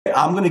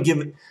I'm going to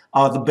give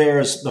the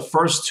bears the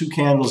first two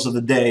candles of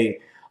the day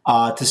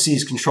to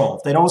seize control.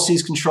 If they don't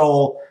seize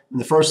control in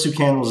the first two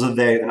candles of the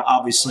day, then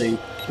obviously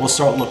we'll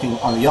start looking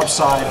on the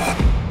upside.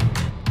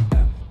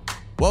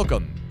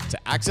 Welcome to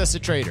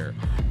AccessATrader,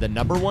 the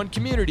 #1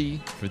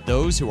 community for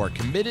those who are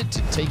committed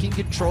to taking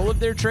control of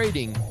their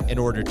trading in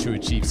order to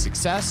achieve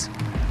success,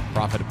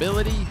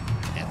 profitability,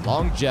 and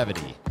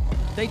longevity.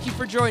 Thank you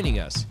for joining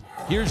us.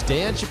 Here's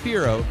Dan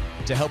Shapiro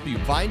to help you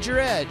find your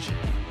edge,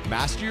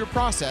 master your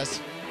process,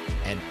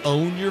 and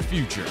own your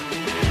future.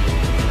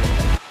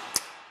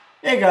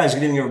 Hey guys,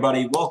 good evening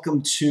everybody.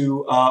 Welcome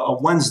to a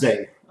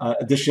Wednesday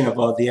edition of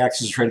the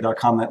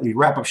AccessATrader.com nightly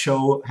wrap-up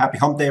show. Happy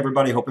hump day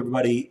everybody. Hope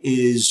everybody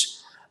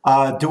is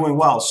doing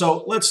well.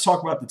 So let's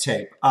talk about the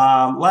tape.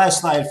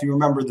 Last night, if you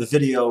remember the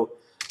video,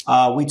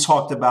 we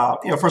talked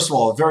about, first of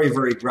all, a very,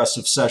 very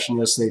aggressive session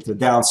yesterday to the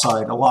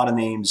downside. A lot of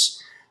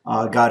names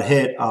got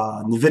hit.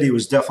 NVIDIA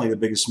was definitely the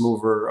biggest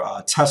mover.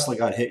 Tesla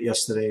got hit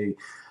yesterday.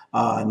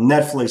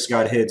 Netflix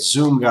got hit.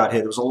 Zoom got hit.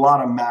 There was a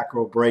lot of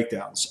macro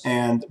breakdowns.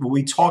 And what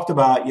we talked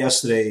about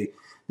yesterday,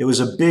 there was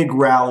a big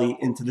rally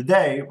into the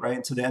day, right,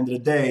 into the end of the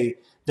day,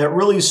 that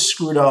really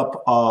screwed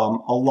up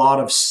a lot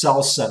of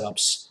sell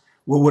setups.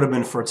 What would have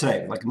been for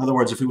today? Like, in other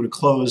words, if we would have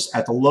closed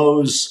at the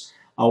lows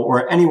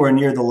or anywhere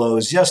near the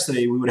lows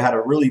yesterday, we would have had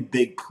a really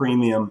big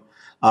premium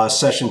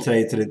session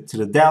today to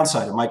the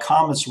downside. And my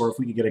comments were, if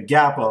we could get a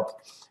gap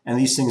up and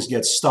these things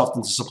get stuffed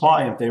into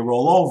supply, and if they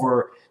roll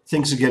over,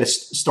 things are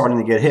starting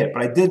to get hit.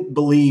 But I did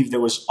believe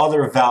there was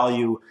other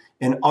value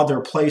in other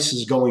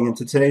places going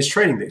into today's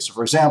trading day. So,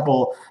 for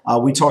example,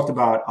 we talked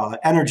about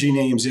energy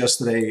names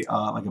yesterday,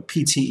 like a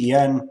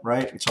PTEN,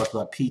 right? We talked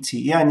about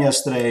PTEN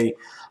yesterday.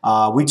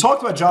 We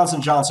talked about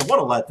Johnson & Johnson. What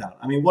a letdown.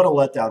 I mean, what a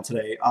letdown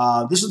today.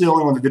 This is the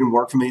only one that didn't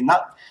work for me.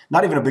 Not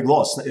even a big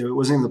loss. It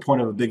wasn't even the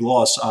point of a big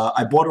loss.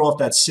 I bought it off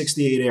that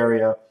 68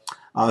 area.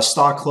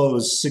 Stock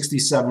closed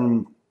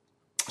 67,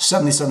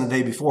 77 the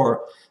day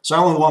before. So I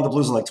only wound up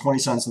losing like 20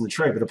 cents in the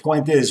trade. But the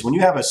point is, when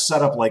you have a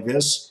setup like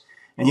this,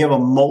 and you have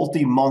a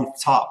multi-month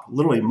top,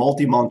 literally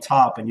multi-month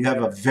top, and you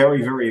have a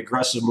very, very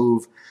aggressive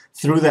move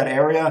through that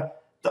area,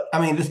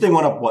 I mean, this thing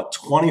went up, what,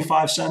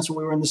 25 cents when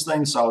we were in this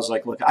thing? So I was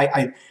like, look,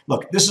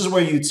 look, this is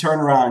where you turn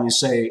around and you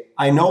say,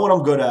 I know what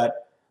I'm good at.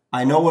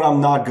 I know what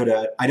I'm not good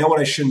at. I know what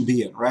I shouldn't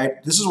be in,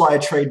 right? This is why I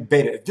trade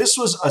beta. If this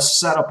was a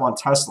setup on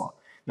Tesla,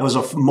 there was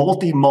a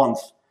multi-month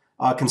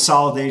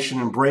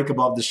consolidation and break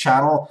above this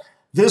channel,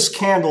 this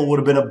candle would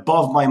have been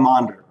above my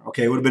monitor.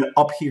 Okay, it would have been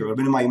up here. It would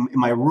have been in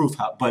my roof.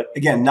 But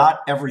again,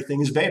 not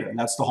everything is beta, and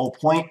that's the whole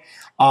point.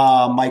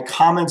 My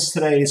comments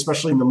today,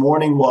 especially in the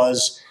morning,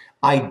 was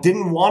I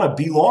didn't want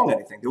to be long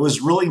anything. There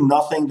was really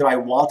nothing that I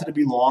wanted to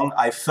be long.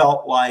 I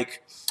felt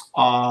like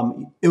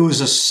it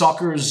was a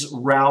sucker's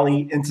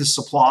rally into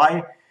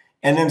supply.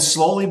 And then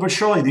slowly but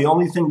surely, the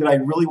only thing that I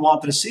really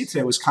wanted to see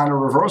today was kind of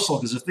reversal,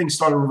 because if things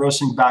started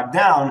reversing back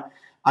down,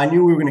 I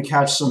knew we were going to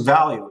catch some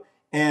value.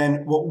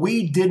 And what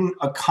we didn't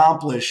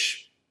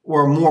accomplish,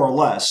 or more or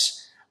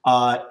less,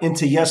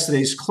 into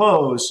yesterday's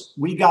close,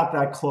 we got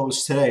that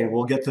close today.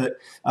 We'll get to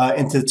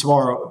into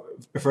tomorrow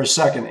for a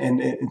second,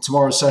 and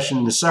tomorrow's session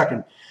in a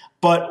second.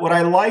 But what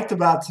I liked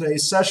about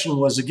today's session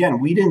was, again,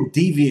 we didn't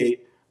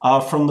deviate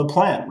from the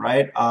plan,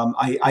 right?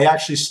 I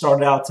actually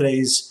started out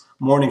today's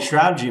morning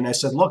strategy, and I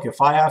said, look,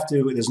 if I have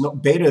to, there's no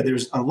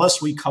beta,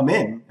 unless we come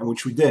in, and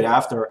which we did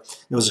after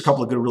there was a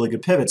couple of really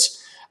good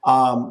pivots.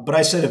 But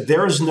I said, if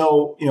there's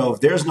no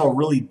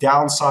really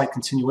downside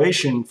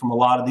continuation from a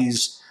lot of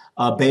these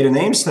beta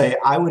names today,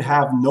 I would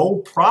have no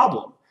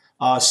problem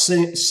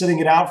sitting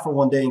it out for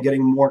one day and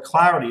getting more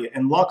clarity.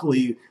 And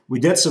luckily, we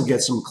did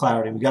get some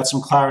clarity. We got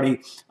some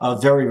clarity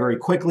very, very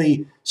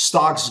quickly.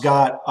 Stocks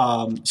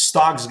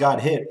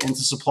got hit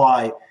into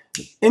supply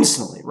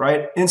instantly,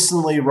 right?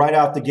 Instantly, right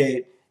out the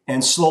gate,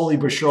 and slowly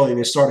but surely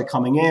they started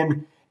coming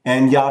in,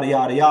 and yada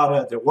yada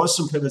yada. There was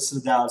some pivots to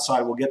the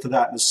downside. We'll get to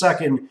that in a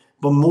second.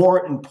 But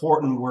more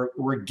important,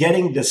 we're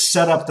getting the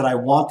setup that I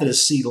wanted to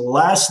see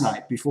last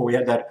night before we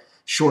had that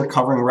short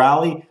covering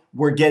rally.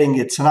 We're getting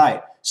it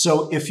tonight.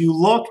 So if you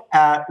look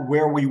at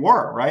where we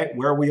were, right,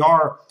 where we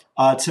are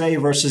today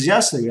versus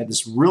yesterday, we had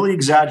this really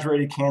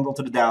exaggerated candle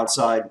to the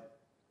downside.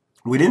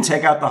 We didn't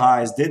take out the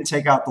highs, didn't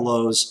take out the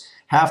lows,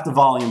 half the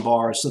volume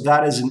bars. So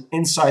that is an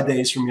inside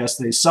days from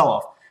yesterday's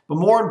sell-off. But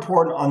more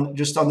important, on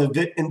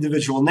the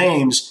individual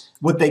names,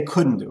 what they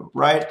couldn't do,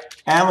 right?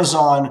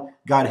 Amazon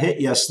got hit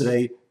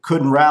yesterday,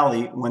 couldn't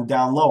rally, went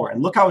down lower.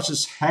 And look how it's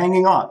just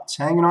hanging on. It's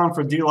hanging on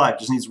for dear life.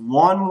 Just needs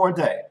one more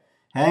day.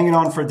 Hanging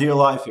on for dear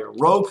life here.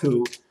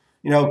 Roku,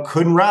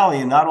 couldn't rally.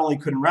 And not only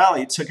couldn't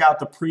rally, it took out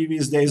the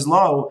previous day's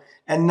low.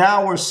 And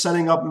now we're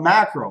setting up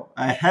macro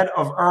ahead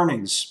of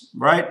earnings,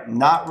 right?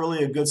 Not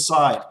really a good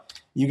sign.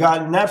 You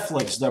got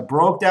Netflix that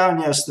broke down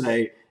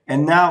yesterday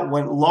and now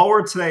went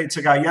lower today,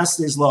 took out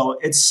yesterday's low.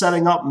 It's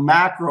setting up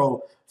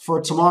macro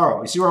for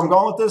tomorrow. You see where I'm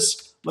going with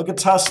this? Look at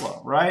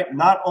Tesla, right?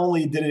 Not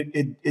only did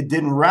it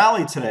didn't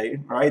rally today,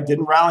 right? It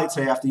didn't rally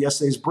today after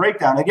yesterday's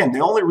breakdown. Again,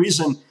 the only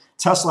reason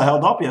Tesla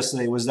held up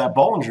yesterday was that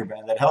Bollinger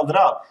Band that held it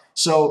up.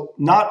 So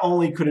not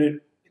only could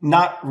it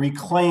not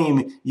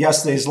reclaim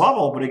yesterday's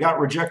level, but it got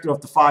rejected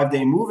off the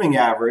 5-day moving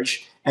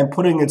average and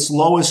putting its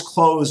lowest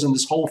close in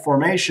this whole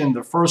formation,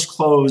 the first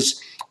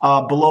close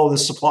below the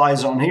supply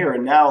zone here.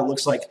 And now it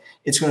looks like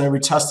it's going to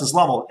retest this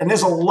level. And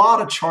there's a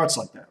lot of charts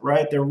like that,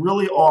 right? There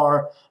really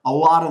are a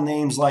lot of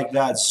names like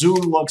that.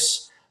 Zoom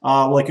looks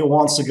like it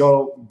wants to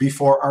go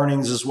before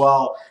earnings as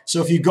well.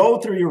 So if you go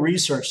through your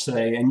research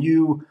today and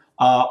you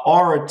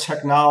are a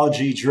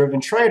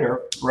technology-driven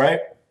trader, right,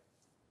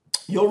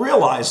 you'll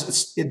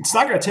realize it's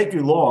not going to take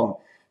you long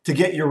to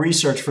get your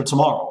research for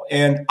tomorrow.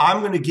 And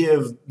I'm going to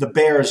give the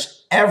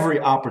bears every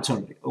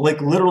opportunity,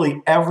 like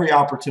literally every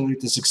opportunity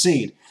to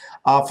succeed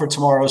for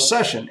tomorrow's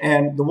session.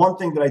 And the one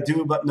thing that I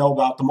do know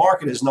about the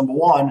market is, number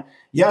one,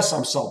 yes,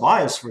 I'm sell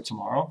biased for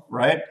tomorrow,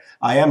 right?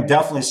 I am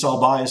definitely sell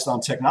biased on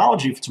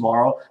technology for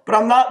tomorrow, but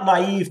I'm not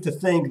naive to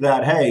think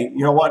that, hey,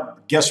 you know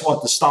what, guess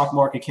what? The stock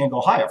market can't go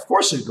higher. Of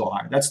course it could go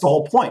higher. That's the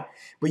whole point.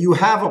 But you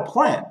have a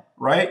plan,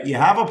 right? You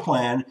have a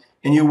plan,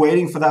 and you're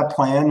waiting for that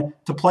plan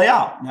to play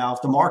out. Now,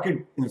 if the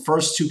market in the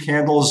first two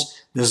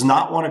candles does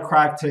not want to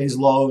crack today's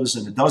lows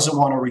and it doesn't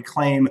want to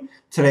reclaim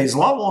today's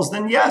levels,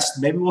 then yes,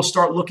 maybe we'll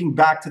start looking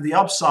back to the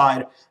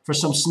upside for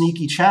some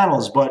sneaky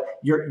channels. But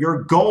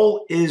your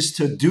goal is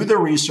to do the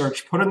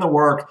research, put in the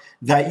work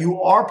that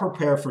you are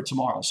prepared for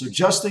tomorrow. So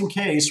just in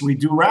case we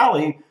do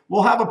rally,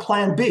 we'll have a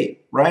plan B,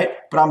 right?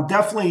 But I'm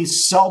definitely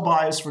sell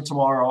biased for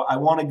tomorrow. I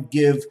want to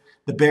give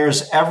the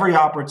bears every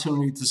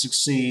opportunity to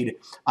succeed.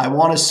 I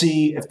want to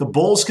see if the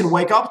bulls can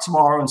wake up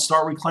tomorrow and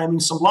start reclaiming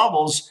some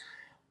levels.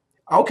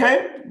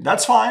 Okay,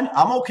 that's fine.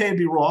 I'm okay to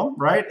be wrong,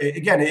 right?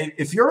 Again,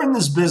 if you're in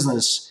this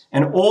business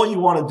and all you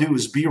want to do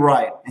is be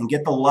right and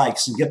get the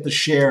likes and get the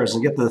shares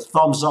and get the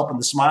thumbs up and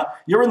the smile,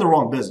 you're in the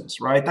wrong business,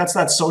 right? That's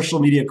that social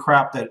media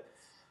crap that,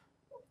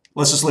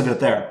 let's just leave it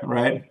there,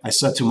 right? I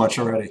said too much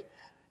already.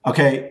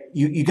 Okay,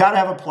 you got to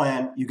have a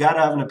plan, you got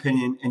to have an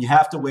opinion, and you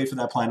have to wait for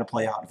that plan to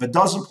play out. If it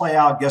doesn't play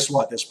out, guess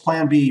what? There's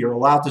plan B. You're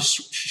allowed to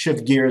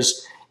shift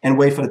gears and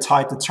wait for the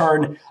tide to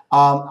turn.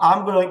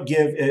 I'm going to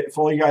give,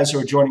 for all you guys who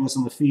are joining us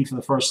on the feed for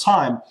the first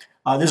time,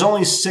 there's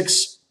only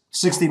 6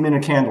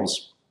 60-minute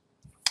candles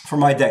for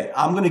my day.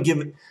 I'm going to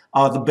give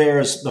the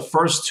bears the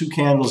first 2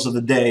 candles of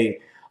the day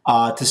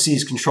to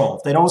seize control.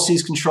 If they don't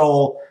seize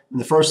control in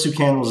the first 2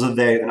 candles of the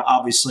day, then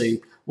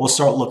obviously we'll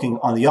start looking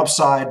on the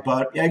upside.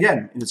 But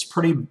again, it's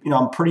pretty,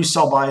 I'm pretty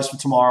sell biased for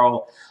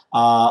tomorrow.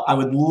 I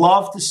would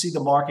love to see the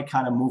market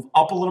kind of move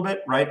up a little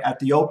bit, right, at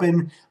the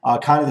open,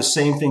 kind of the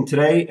same thing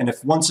today. And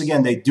if once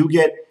again they do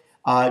get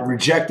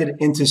rejected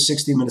into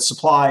 60-minute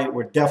supply,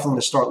 we're definitely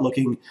going to start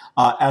looking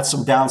at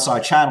some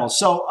downside channels.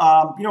 So,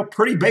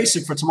 pretty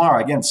basic for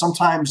tomorrow. Again,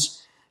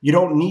 sometimes you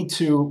don't need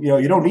to,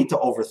 you don't need to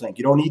overthink.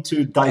 You don't need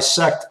to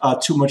dissect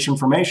too much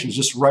information. It's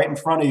just right in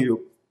front of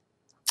you.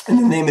 And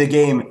the name of the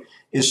game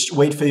is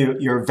wait for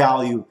your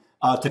value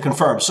to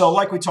confirm. So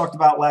like we talked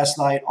about last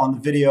night on the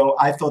video,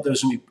 I thought there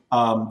was going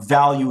to be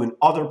value in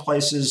other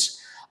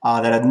places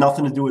that had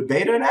nothing to do with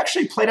beta, and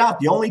actually played out.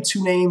 The only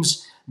 2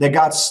 names that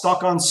got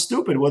stuck on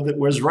stupid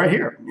was right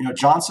here.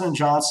 Johnson &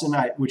 Johnson,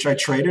 which I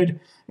traded.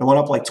 It went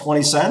up like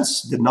 20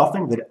 cents, did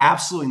nothing, did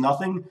absolutely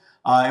nothing.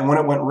 And when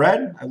it went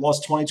red, I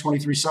lost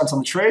 23 cents on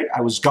the trade. I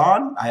was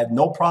gone. I had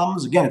no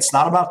problems. Again, it's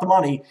not about the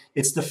money.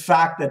 It's the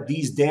fact that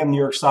these damn New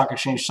York Stock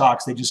Exchange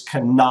stocks, they just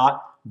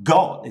cannot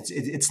go.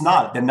 It's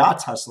not. They're not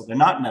Tesla. They're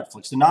not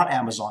Netflix. They're not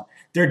Amazon.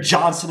 They're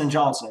Johnson &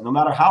 Johnson. And no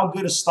matter how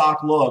good a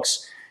stock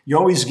looks, you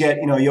always get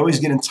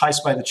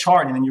enticed by the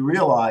chart, and then you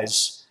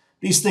realize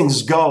these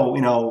things go,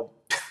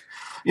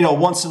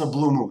 once in a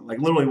blue moon, like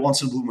literally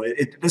once in a blue moon.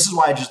 This is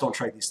why I just don't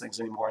trade these things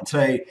anymore. And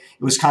today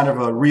it was kind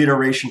of a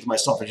reiteration to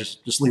myself. I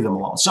just leave them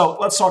alone. So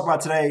let's talk about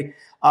today.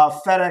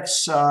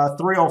 FedEx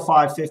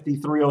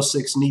 305.50,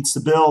 306 needs to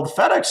build.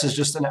 FedEx is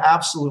just an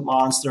absolute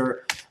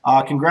monster.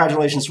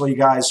 Congratulations for you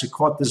guys who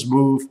caught this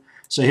move.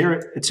 So here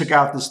it took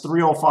out this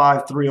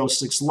 305,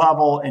 306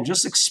 level and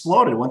just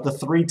exploded. Went to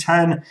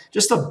 310.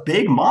 Just a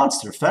big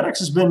monster. FedEx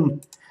has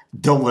been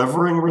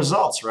delivering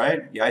results,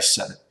 right? Yeah, I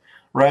said it,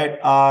 right?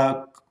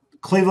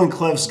 Cleveland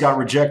Cliffs got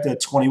rejected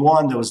at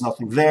 21. There was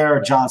nothing there.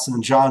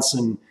 Johnson &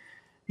 Johnson,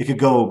 you could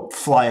go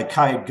fly a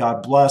kite.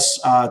 God bless.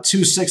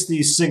 260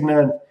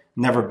 Cigna,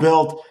 never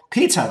built.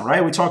 P10,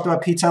 right? We talked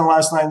about P10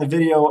 last night in the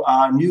video.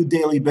 New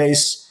daily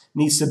base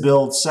needs to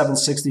build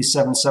 760,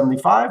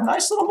 775.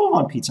 Nice little move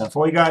on P10.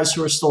 For you guys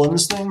who are still in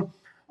this thing,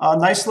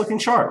 nice looking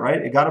chart, right?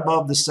 It got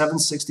above the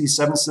 760,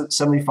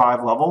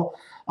 775 level.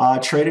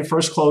 Traded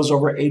first close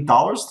over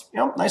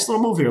 $8. Nice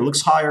little move here.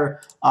 Looks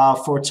higher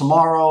for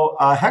tomorrow.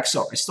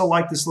 Hexo. I still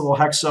like this little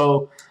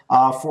Hexo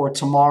for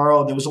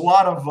tomorrow. There was a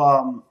lot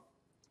of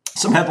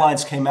some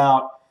headlines came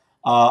out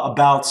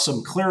about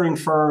some clearing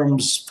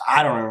firms.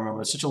 I don't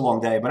remember. It's such a long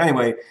day. But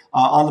anyway,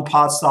 on the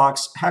pot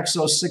stocks,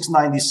 Hexo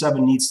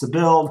 697 needs to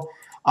build.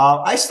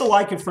 I still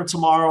like it for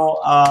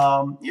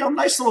tomorrow.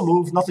 Nice little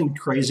move. Nothing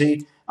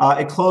crazy.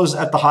 It closed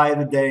at the high of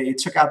the day. It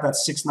took out that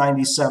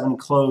 697,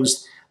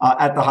 closed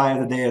at the high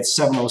of the day at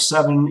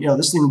 707.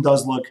 This thing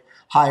does look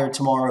higher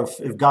tomorrow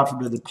if God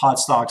forbid, the pot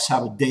stocks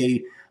have a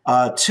day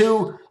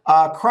 2.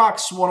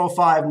 Crocs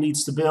 105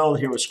 needs to build.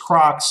 Here was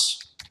Crocs,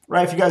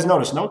 right? If you guys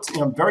notice, no,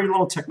 very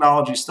little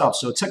technology stuff.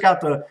 So it took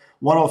out the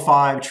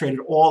 105, traded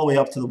all the way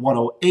up to the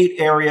 108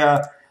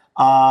 area.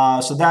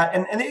 So that,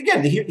 and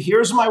again,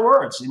 here's my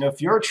words.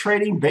 If you're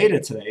trading beta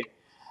today,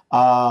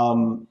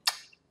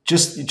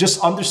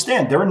 just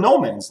understand they're in no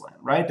man's land,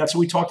 right? That's what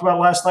we talked about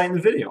last night in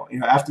the video.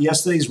 After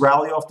yesterday's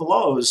rally off the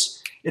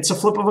lows, it's a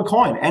flip of a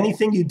coin.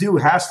 Anything you do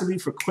has to be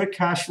for quick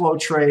cash flow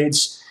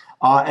trades.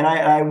 And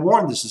I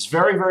warned this. It's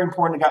very, very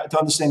important to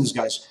understand this,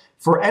 guys.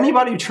 For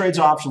anybody who trades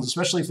options,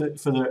 especially for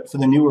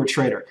the newer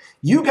trader,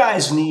 you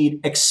guys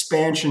need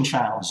expansion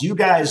channels. You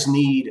guys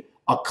need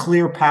a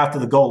clear path to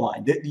the goal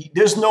line.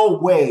 There's no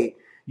way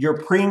your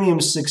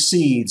premium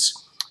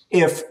succeeds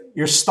if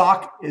your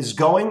stock is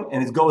going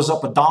and it goes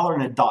up $1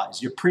 and it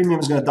dies. Your premium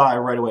is going to die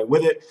right away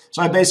with it.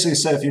 So I basically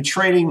said if you're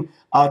trading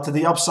to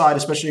the upside,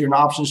 especially if you're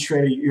an options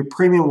trader, your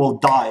premium will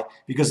die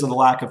because of the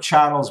lack of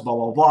channels, blah,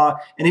 blah, blah.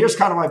 And here's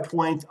kind of my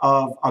point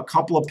of a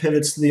couple of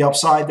pivots to the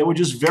upside that were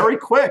just very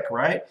quick,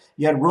 right?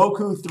 You had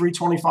Roku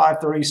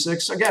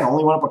 325.36. Again,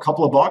 only went up a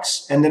couple of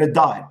bucks and then it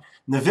died.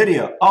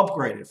 NVIDIA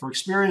upgraded for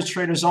experienced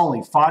traders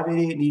only.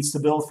 588 needs to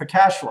build for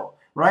cash flow.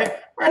 Right?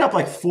 Ran up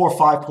like 4 or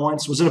 5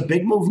 points. Was it a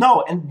big move?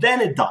 No. And then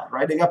it died,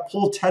 right? They got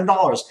pulled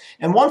 $10.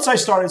 And once I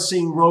started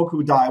seeing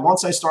Roku die,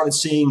 once I started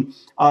seeing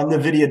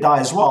NVIDIA die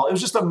as well, it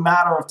was just a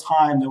matter of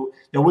time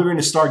that we were going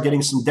to start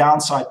getting some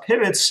downside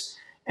pivots.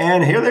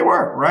 And here they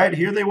were, right?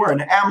 Here they were.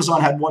 And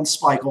Amazon had one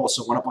spike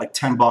also, went up like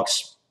 10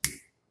 bucks.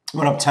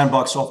 Went up 10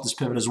 bucks off this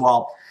pivot as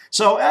well.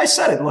 So I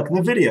said it, look,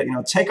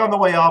 NVIDIA, take on the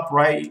way up,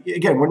 right?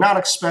 Again, we're not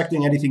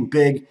expecting anything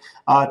big.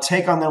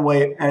 Take on the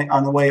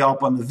way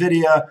up on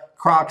NVIDIA.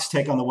 Crocs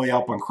take on the way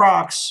up on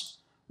Crocs,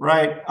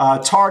 right?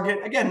 Target,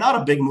 again, not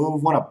a big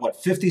move. Went up,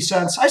 50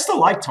 cents? I still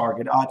like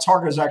Target.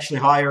 Target is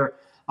actually higher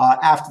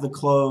after the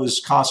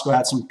close. Costco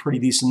had some pretty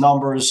decent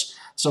numbers.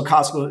 So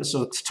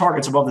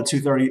Target's above the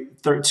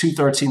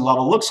 213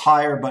 level. Looks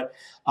higher, but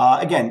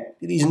again,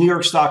 these New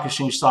York Stock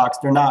Exchange stocks,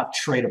 they're not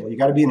tradable. You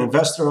got to be an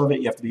investor of it.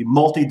 You have to be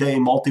multi-day,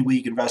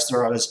 multi-week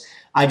investor of it.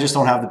 I just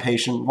don't have the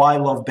patience. Why I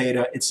love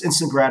beta? It's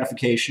instant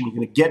gratification. You're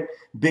going to get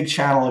big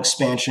channel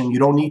expansion. You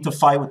don't need to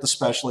fight with the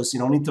specialists. You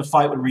don't need to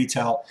fight with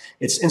retail.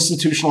 It's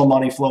institutional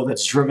money flow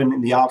that's driven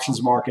in the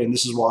options market, and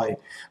this is why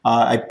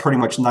I pretty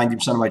much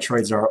 90% of my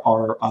trades are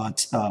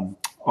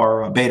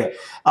beta.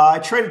 I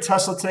traded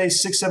Tesla today,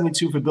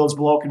 672 for builds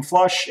below can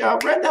flush.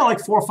 Ran down like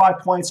 4 or 5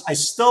 points. I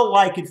still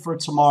like it for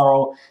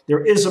tomorrow.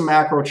 There is a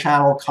macro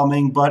channel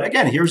coming, but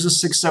again, here's the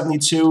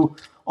 672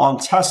 on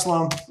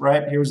Tesla,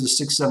 right? Here's the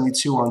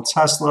 672 on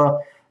Tesla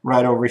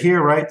right over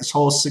here, right? This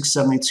whole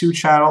 672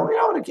 channel,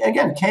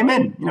 again, came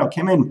in,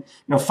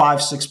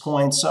 5, 6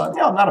 points.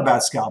 Not a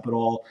bad scalp at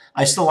all.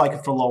 I still like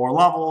it for lower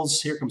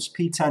levels. Here comes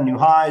P10, new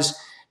highs.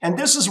 And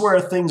this is where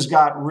things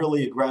got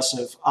really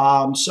aggressive.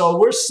 So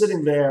we're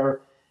sitting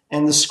there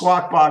and the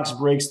Squawk Box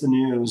breaks the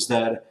news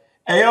that,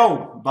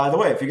 by the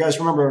way, if you guys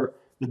remember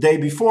the day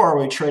before,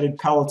 we traded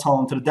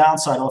Peloton to the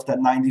downside off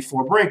that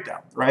 94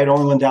 breakdown, right? It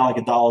only went down like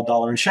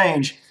 $1 and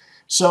change.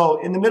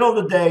 So in the middle of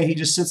the day, he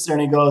just sits there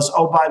and he goes,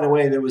 oh, by the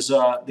way, there was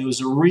a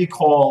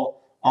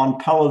recall on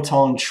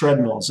Peloton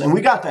treadmills. And we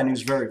got that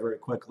news very, very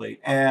quickly.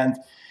 And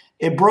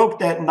it broke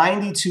that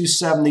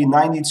 92.70,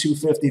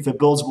 92.50 if it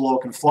builds below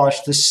can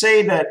flush. To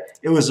say that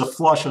it was a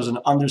flush was an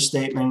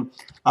understatement.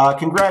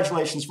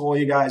 Congratulations for all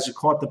you guys who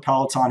caught the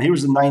Peloton. Here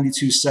was the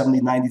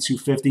 92.70,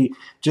 92.50.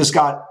 Just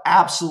got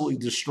absolutely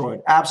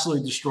destroyed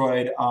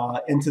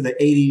into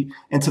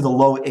the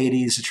low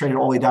 80s. It traded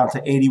all the way down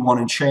to 81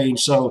 and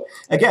change. So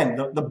again,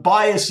 the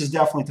bias is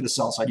definitely to the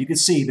sell side. You can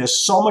see there's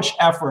so much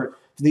effort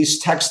for these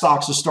tech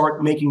stocks to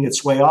start making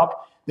its way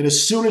up that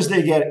as soon as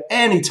they get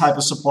any type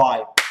of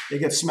supply, they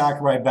get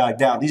smacked right back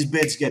down. These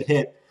bids get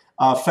hit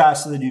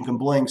faster than you can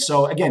blink.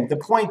 So again, the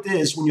point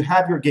is when you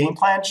have your game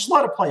plan, just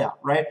let it play out,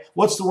 right?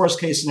 What's the worst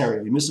case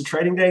scenario? You miss a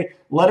trading day,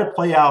 let it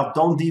play out.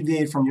 Don't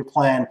deviate from your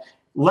plan.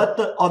 Let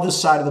the other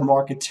side of the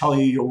market tell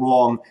you you're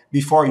wrong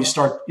before you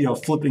start,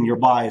 flipping your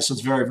buys. So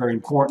it's very, very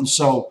important.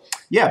 So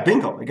yeah,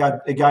 bingo. It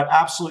got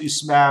absolutely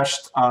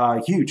smashed.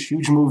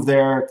 Huge move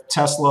there.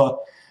 Tesla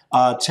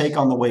take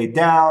on the way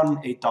down.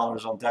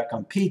 $8 on deck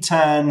on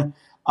P10.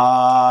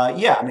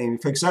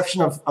 For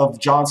exception of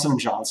Johnson &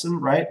 Johnson,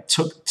 right?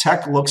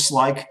 Tech looks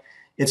like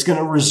it's going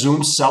to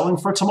resume selling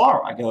for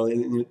tomorrow. I go,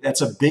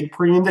 that's a big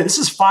premium day. This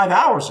is 5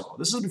 hours ago.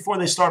 This is before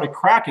they started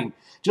cracking,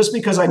 just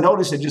because I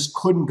noticed it just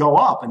couldn't go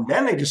up. And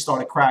then they just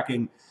started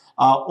cracking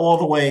all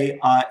the way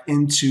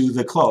into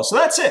the close. So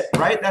that's it,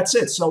 right? That's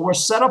it. So we're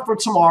set up for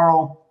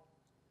tomorrow.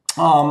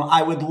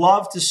 I would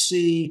love to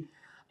see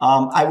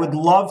the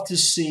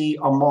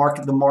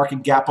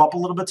market gap up a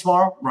little bit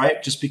tomorrow,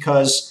 right? Just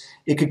because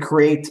it could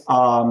create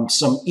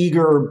some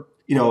eager,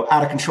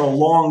 out of control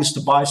longs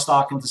to buy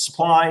stock into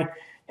supply.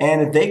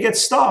 And if they get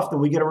stuffed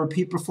and we get a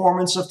repeat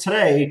performance of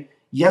today,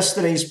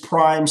 yesterday's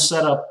prime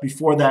setup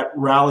before that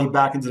rally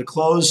back into the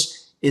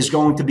close is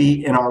going to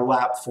be in our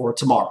lap for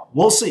tomorrow.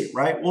 We'll see,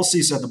 right? We'll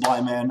see, said the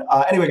blind man.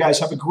 Anyway, guys,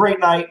 have a great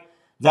night.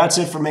 That's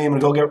it for me. I'm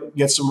going to go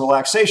get some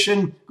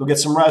relaxation, go get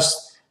some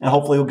rest, And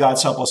hopefully with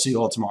God's help, I'll see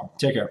you all tomorrow.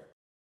 Take care.